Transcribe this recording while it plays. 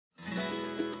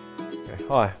Okay.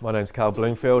 Hi, my name's Carl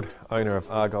Bloomfield, owner of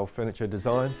Argyle Furniture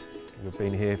Designs. We've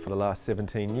been here for the last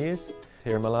 17 years,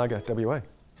 here in Malaga, WA.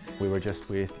 We were just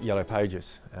with Yellow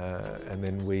Pages and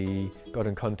then we got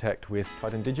in contact with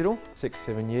Titan Digital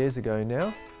 6-7 years ago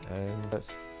now, and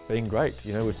that's been great.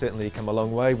 You know, we've certainly come a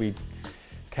long way. We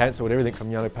cancelled everything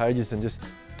from Yellow Pages and just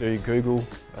do Google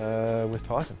with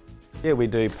Titan. Yeah, we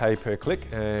do pay per click,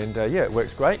 and yeah, it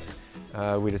works great.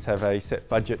 We just have a set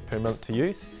budget per month to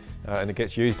use, and it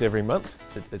gets used every month.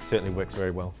 It certainly works very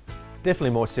well.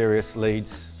 Definitely more serious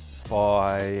leads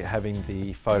by having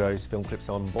the photos, film clips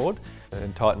on board,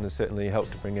 and Titan has certainly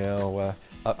helped to bring our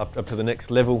up to the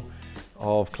next level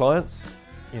of clients,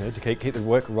 you know, to keep the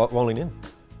work rolling in.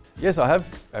 Yes, I have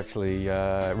actually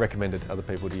recommended other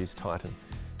people to use Titan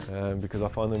because I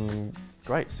find them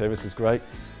great. Service is great.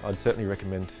 I'd certainly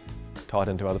recommend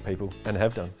Titan to other people and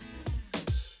have done.